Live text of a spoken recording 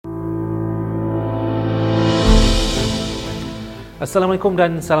Assalamualaikum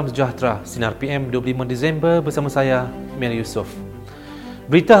dan salam sejahtera. Sinar PM 25 Disember bersama saya, Mary Yusof.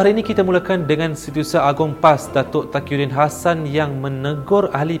 Berita hari ini kita mulakan dengan Setiausaha Agong PAS Datuk Takiyuddin Hassan yang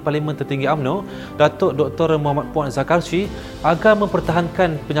menegur Ahli Parlimen Tertinggi UMNO, Datuk Dr. Muhammad Puad Zarkashi agar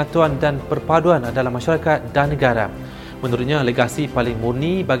mempertahankan penyatuan dan perpaduan dalam masyarakat dan negara. Menurutnya, legasi paling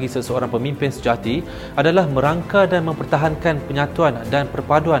murni bagi seseorang pemimpin sejati adalah merangka dan mempertahankan penyatuan dan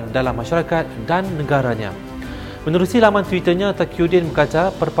perpaduan dalam masyarakat dan negaranya. Menerusi laman Twitternya, Takiyuddin berkata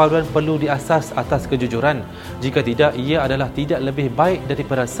perpaduan perlu diasas atas kejujuran. Jika tidak, ia adalah tidak lebih baik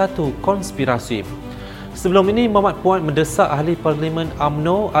daripada satu konspirasi. Sebelum ini, Muhammad Puad mendesak Ahli Parlimen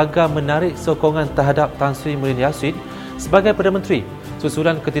UMNO agar menarik sokongan terhadap Tan Sri Muhyiddin Yassin sebagai Perdana Menteri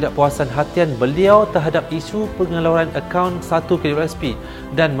susulan ketidakpuasan hatian beliau terhadap isu pengeluaran akaun 1 KWSP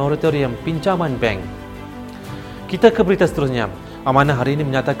dan moratorium pinjaman bank. Kita ke berita seterusnya. Amanah hari ini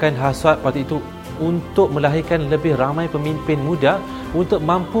menyatakan hasrat parti itu untuk melahirkan lebih ramai pemimpin muda untuk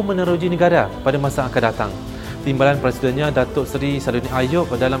mampu meneroji negara pada masa akan datang. Timbalan Presidennya Datuk Seri Sadudin Ayub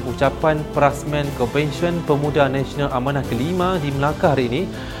dalam ucapan Perasmian Konvensyen Pemuda Nasional Amanah ke-5 di Melaka hari ini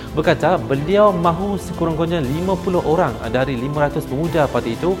berkata beliau mahu sekurang-kurangnya 50 orang dari 500 pemuda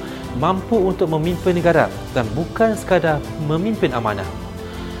parti itu mampu untuk memimpin negara dan bukan sekadar memimpin amanah.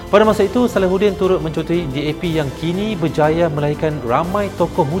 Pada masa itu, Salahuddin turut mencontohi DAP yang kini berjaya melahirkan ramai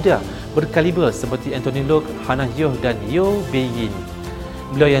tokoh muda berkaliber seperti Anthony Loke, Hannah Yeoh dan Yeo Bei Yin.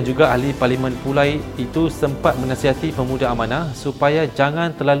 Beliau yang juga ahli Parlimen Pulai itu sempat menasihati pemuda amanah supaya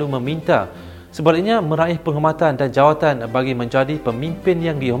jangan terlalu meminta, sebaliknya meraih penghormatan dan jawatan bagi menjadi pemimpin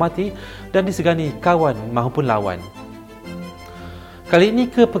yang dihormati dan disegani kawan maupun lawan. Kali ini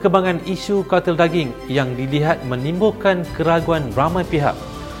ke perkembangan isu kartel daging yang dilihat menimbulkan keraguan ramai pihak.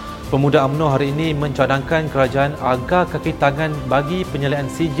 Pemuda UMNO hari ini mencadangkan kerajaan agar kaki tangan bagi penyalian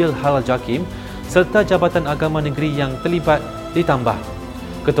sijil halal JAKIM serta Jabatan Agama Negeri yang terlibat ditambah.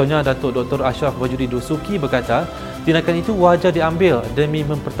 Ketuanya Datuk Dr. Ashraf Wajudi Dusuki berkata, tindakan itu wajar diambil demi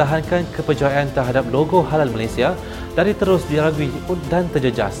mempertahankan kepercayaan terhadap logo halal Malaysia dari terus diragui dan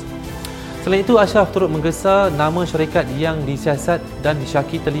terjejas. Selain itu, Ashraf turut menggesa nama syarikat yang disiasat dan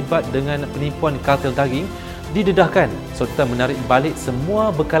disyaki terlibat dengan penipuan kartel daging didedahkan serta menarik balik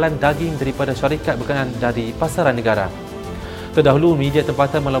semua bekalan daging daripada syarikat berkenaan dari pasaran negara. Terdahulu, media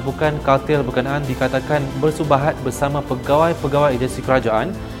tempatan melaporkan kartel berkenaan dikatakan bersubahat bersama pegawai-pegawai agensi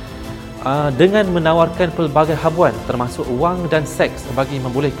kerajaan dengan menawarkan pelbagai habuan termasuk wang dan seks bagi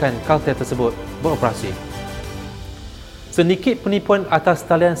membolehkan kartel tersebut beroperasi. Sedikit penipuan atas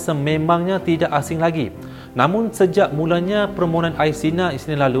talian sememangnya tidak asing lagi. Namun sejak mulanya permohonan Sinar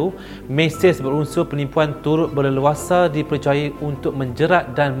Isnin lalu, mesej berunsur penipuan turut berleluasa dipercayai untuk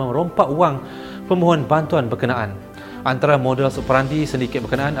menjerat dan merompak wang pemohon bantuan berkenaan. Antara model operandi sindiket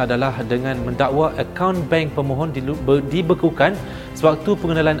berkenaan adalah dengan mendakwa akaun bank pemohon dibekukan sewaktu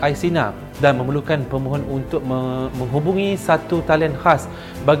pengenalan Sinar dan memerlukan pemohon untuk menghubungi satu talian khas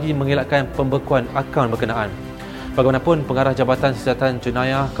bagi mengelakkan pembekuan akaun berkenaan. Bagaimanapun, Pengarah Jabatan Siasatan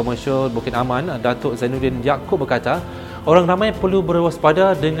Jenayah Komersial Bukit Aman, Datuk Zainuddin Yaakob berkata, orang ramai perlu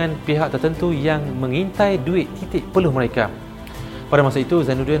berwaspada dengan pihak tertentu yang mengintai duit titik peluh mereka. Pada masa itu,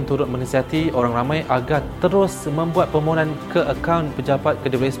 Zainuddin turut menasihati orang ramai agar terus membuat permohonan ke akaun pejabat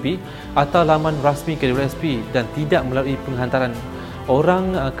KWSP atau laman rasmi KWSP dan tidak melalui penghantaran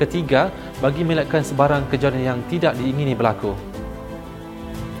orang ketiga bagi melakkan sebarang kejadian yang tidak diingini berlaku.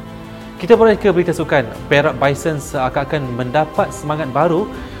 Kita beralih ke berita sukan. Perak Bison seakan-akan mendapat semangat baru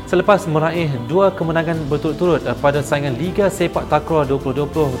selepas meraih 2 kemenangan berturut-turut pada saingan Liga Sepak Takraw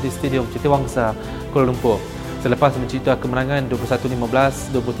 2020 di Stadium Citiwangsa, Kuala Lumpur. Selepas mencipta kemenangan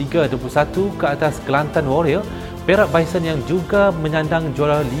 21-15, 23-21 ke atas Kelantan Warrior, Perak Bison yang juga menyandang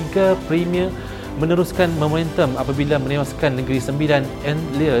juara Liga Premier meneruskan momentum apabila menewaskan Negeri Sembilan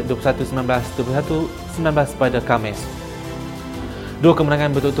Enlia 21-19, 21-19 pada Khamis. 2 kemenangan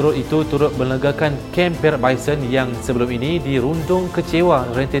berturut-turut itu turut melegakan kem Perak Bison yang sebelum ini dirundung kecewa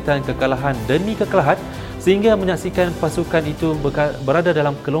rentetan kekalahan demi kekalahan sehingga menyaksikan pasukan itu berada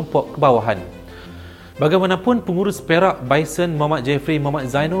dalam kelompok kebawahan. Bagaimanapun, pengurus Perak Bison Muhammad Jeffrey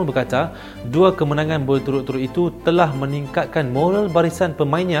Muhammad Zainul berkata 2 kemenangan berturut-turut itu telah meningkatkan moral barisan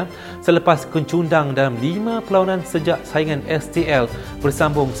pemainnya selepas kecundang dalam 5 perlawanan sejak saingan STL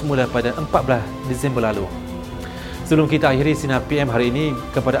bersambung semula pada 14 Disember lalu. Sebelum kita akhiri Sinar PM hari ini,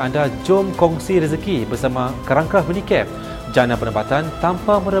 kepada anda, jom kongsi rezeki bersama Kerangka Minicap, jana pendapatan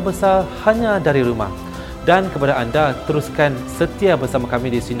tanpa modal besar hanya dari rumah. Dan kepada anda, teruskan setia bersama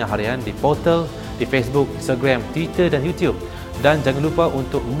kami di Sinar Harian di portal, di Facebook, Instagram, Twitter dan YouTube. Dan jangan lupa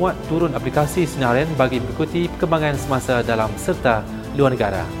untuk muat turun aplikasi Sinar Harian bagi mengikuti perkembangan semasa dalam serta luar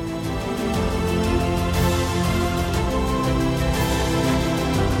negara.